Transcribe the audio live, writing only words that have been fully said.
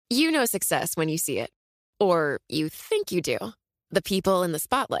You know success when you see it. Or you think you do. The people in the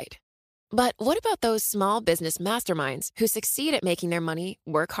spotlight. But what about those small business masterminds who succeed at making their money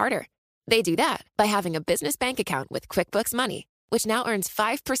work harder? They do that by having a business bank account with QuickBooks Money, which now earns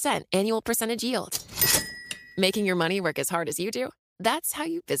 5% annual percentage yield. Making your money work as hard as you do? That's how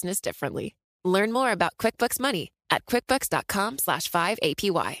you business differently. Learn more about QuickBooks Money at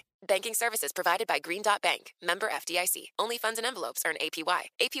quickbooks.com/5APY. Banking services provided by Green Dot Bank. Member FDIC. Only funds and envelopes earn APY.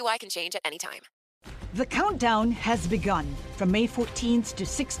 APY can change at any time. The countdown has begun. From May 14th to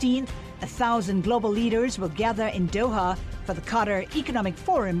 16th, 1,000 global leaders will gather in Doha for the Qatar Economic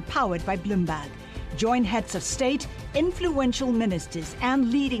Forum powered by Bloomberg. Join heads of state, influential ministers,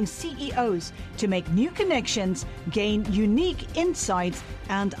 and leading CEOs to make new connections, gain unique insights,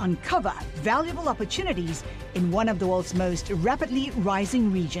 and uncover valuable opportunities in one of the world's most rapidly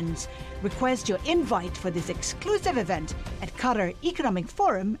rising regions. Request your invite for this exclusive event at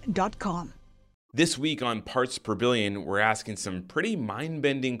QatarEconomicForum.com. This week on Parts Per Billion, we're asking some pretty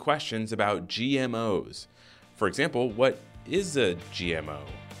mind-bending questions about GMOs. For example, what is a GMO?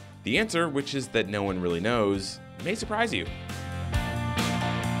 The answer, which is that no one really knows, may surprise you.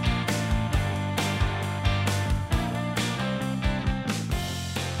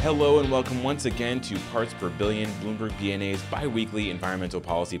 Hello and welcome once again to Parts Per Billion, Bloomberg BNA's bi-weekly environmental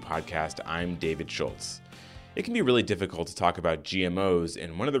policy podcast. I'm David Schultz. It can be really difficult to talk about GMOs,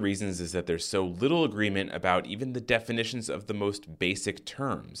 and one of the reasons is that there's so little agreement about even the definitions of the most basic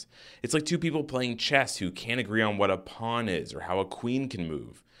terms. It's like two people playing chess who can't agree on what a pawn is or how a queen can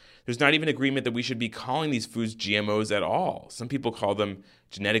move. There's not even agreement that we should be calling these foods GMOs at all. Some people call them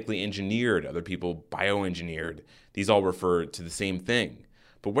genetically engineered, other people bioengineered. These all refer to the same thing.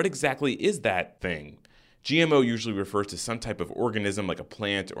 But what exactly is that thing? GMO usually refers to some type of organism like a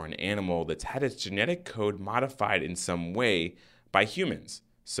plant or an animal that's had its genetic code modified in some way by humans.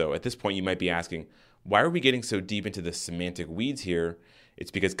 So at this point you might be asking, why are we getting so deep into the semantic weeds here? It's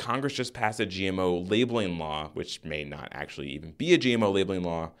because Congress just passed a GMO labeling law, which may not actually even be a GMO labeling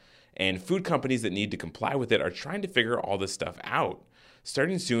law, and food companies that need to comply with it are trying to figure all this stuff out.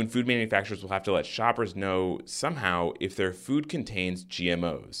 Starting soon, food manufacturers will have to let shoppers know somehow if their food contains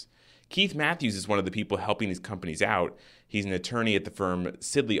GMOs. Keith Matthews is one of the people helping these companies out. He's an attorney at the firm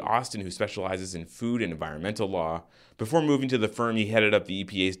Sidley Austin who specializes in food and environmental law. Before moving to the firm, he headed up the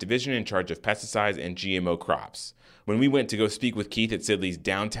EPA's division in charge of pesticides and GMO crops. When we went to go speak with Keith at Sidley's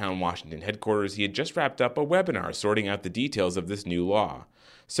downtown Washington headquarters, he had just wrapped up a webinar sorting out the details of this new law.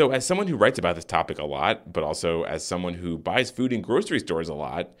 So as someone who writes about this topic a lot, but also as someone who buys food in grocery stores a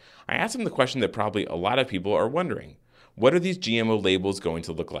lot, I asked him the question that probably a lot of people are wondering. What are these GMO labels going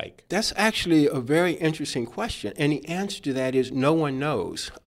to look like? That's actually a very interesting question, and the answer to that is no one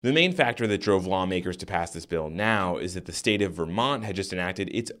knows. The main factor that drove lawmakers to pass this bill now is that the state of Vermont had just enacted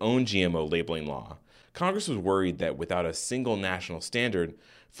its own GMO labeling law. Congress was worried that without a single national standard,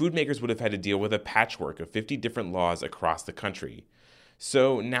 food makers would have had to deal with a patchwork of 50 different laws across the country.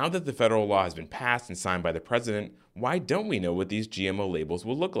 So now that the federal law has been passed and signed by the president, why don't we know what these GMO labels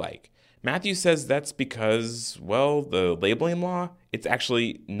will look like? Matthew says that's because, well, the labeling law, it's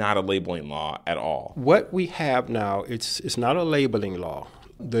actually not a labeling law at all. What we have now, it's not a labeling law.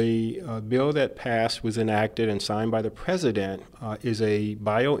 The bill that passed was enacted and signed by the president is a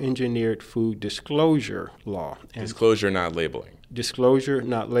bioengineered food disclosure law. And disclosure, not labeling. Disclosure,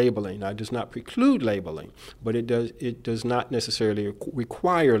 not labeling. Now, it does not preclude labeling, but it does not necessarily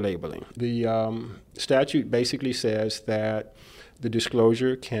require labeling. The statute basically says that the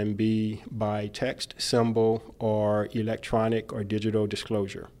disclosure can be by text, symbol, or electronic or digital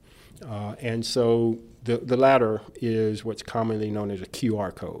disclosure. And so the latter is what's commonly known as a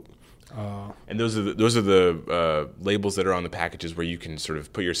QR code. And those are the labels that are on the packages where you can sort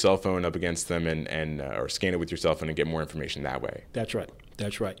of put your cell phone up against them and or scan it with your cell phone and get more information that way. That's right.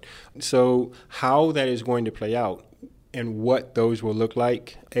 So how that is going to play out and what those will look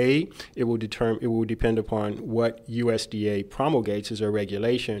like, it will depend upon what USDA promulgates as a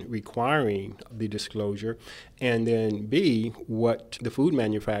regulation requiring the disclosure, and then B, what the food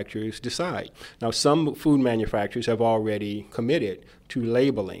manufacturers decide. Now, some food manufacturers have already committed to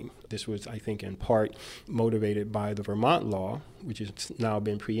labeling. This was, I think, in part motivated by the Vermont law, which has now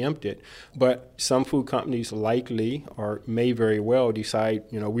been preempted. But some food companies likely or may very well decide,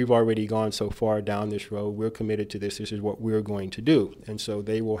 we've already gone so far down this road, we're committed to this is what we're going to do. And so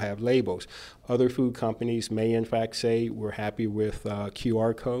they will have labels. Other food companies may, in fact, say we're happy with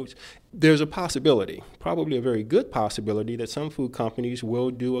QR codes. There's a possibility, probably a very good possibility, that some food companies will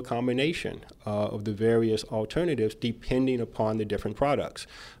do a combination of the various alternatives depending upon the different products.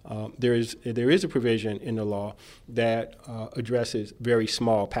 There is a provision in the law that addresses very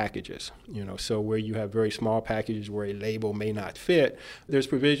small packages. So where you have very small packages where a label may not fit, there's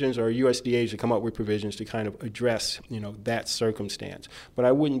provisions, or USDA should come up with provisions to kind of address that circumstance. But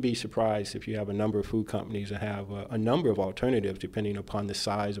I wouldn't be surprised if you have a number of food companies that have a number of alternatives depending upon the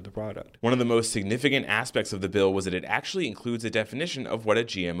size of the product. One of the most significant aspects of the bill was that it actually includes a definition of what a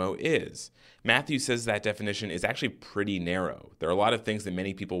GMO is. Matthew says that definition is actually pretty narrow. There are a lot of things that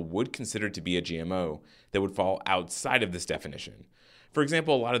many people would consider to be a GMO that would fall outside of this definition. For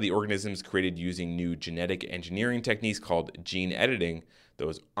example, a lot of the organisms created using new genetic engineering techniques called gene editing,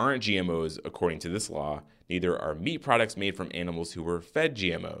 those aren't GMOs according to this law. Neither are meat products made from animals who were fed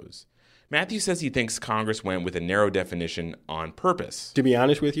GMOs. Matthew says he thinks Congress went with a narrow definition on purpose. To be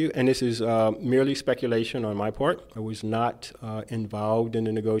honest with you, and this is merely speculation on my part, I was not involved in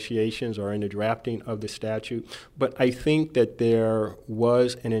the negotiations or in the drafting of the statute, but I think that there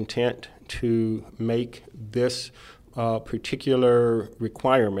was an intent to make this particular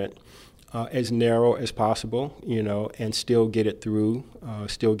requirement as narrow as possible, and still get it through,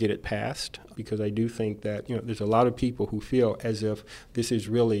 still get it passed, because I do think that, there's a lot of people who feel as if this is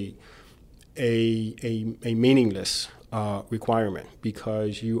really a meaningless requirement,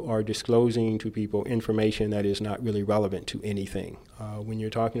 because you are disclosing to people information that is not really relevant to anything. When you're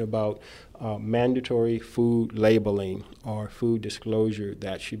talking about mandatory food labeling or food disclosure,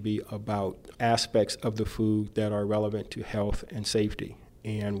 that should be about aspects of the food that are relevant to health and safety.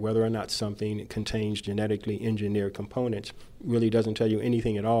 And whether or not something contains genetically engineered components really doesn't tell you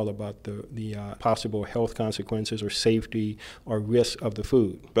anything at all about the possible health consequences or safety or risk of the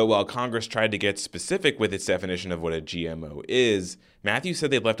food. But while Congress tried to get specific with its definition of what a GMO is, Matthew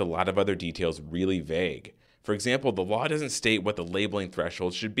said they left a lot of other details really vague. For example, the law doesn't state what the labeling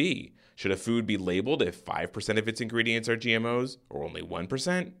threshold should be. Should a food be labeled if 5% of its ingredients are GMOs, or only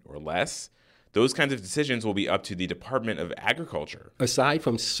 1%, or less? Those kinds of decisions will be up to the Department of Agriculture. Aside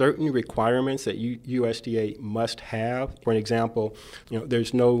from certain requirements that USDA must have, for example,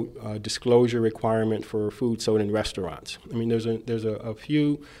 there's no disclosure requirement for food sold in restaurants. I mean, there's a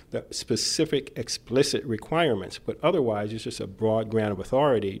few specific explicit requirements, but otherwise it's just a broad grant of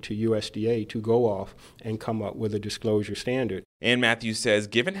authority to USDA to go off and come up with a disclosure standard. And Matthews says,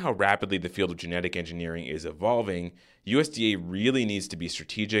 given how rapidly the field of genetic engineering is evolving, USDA really needs to be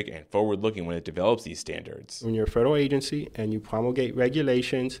strategic and forward-looking when it develops these standards. When you're a federal agency and you promulgate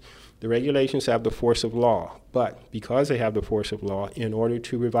regulations, the regulations have the force of law. But because they have the force of law, in order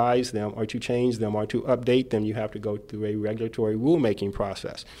to revise them or to change them or to update them, you have to go through a regulatory rulemaking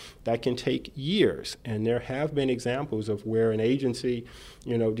process. That can take years. And there have been examples of where an agency,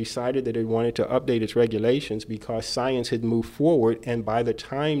 decided that it wanted to update its regulations because science had moved forward. And by the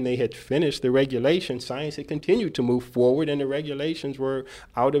time they had finished the regulations, science had continued to move forward and the regulations were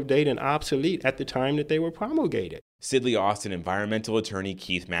out of date and obsolete at the time that they were promulgated. Sidley Austin environmental attorney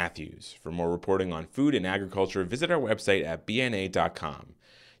Keith Matthews. For more reporting on food and agriculture, visit our website at bna.com.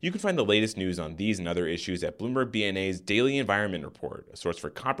 You can find the latest news on these and other issues at Bloomberg BNA's Daily Environment Report, a source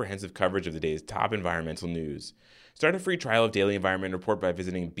for comprehensive coverage of the day's top environmental news. Start a free trial of Daily Environment Report by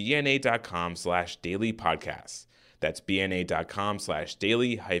visiting bna.com/dailypodcasts. That's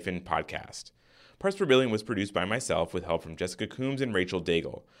bna.com/daily-podcast. Parts Per Billion was produced by myself with help from Jessica Coombs and Rachel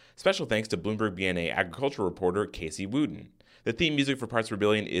Daigle. Special thanks to Bloomberg BNA agriculture reporter Casey Wooten. The theme music for Parts Per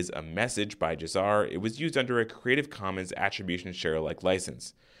Billion is A Message by Jazar. It was used under a Creative Commons Attribution Share-alike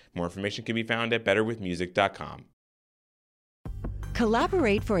license. More information can be found at betterwithmusic.com.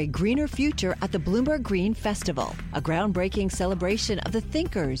 Collaborate for a greener future at the Bloomberg Green Festival, a groundbreaking celebration of the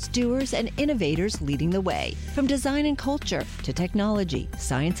thinkers, doers, and innovators leading the way. From design and culture to technology,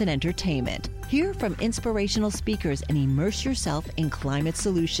 science, and entertainment. Hear from inspirational speakers and immerse yourself in climate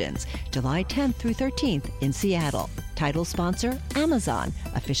solutions. July 10th through 13th in Seattle. Title sponsor, Amazon.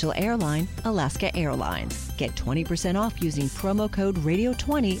 Official airline, Alaska Airlines. Get 20% off using promo code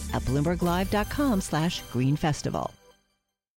RADIO20 at BloombergLive.com/Green Festival.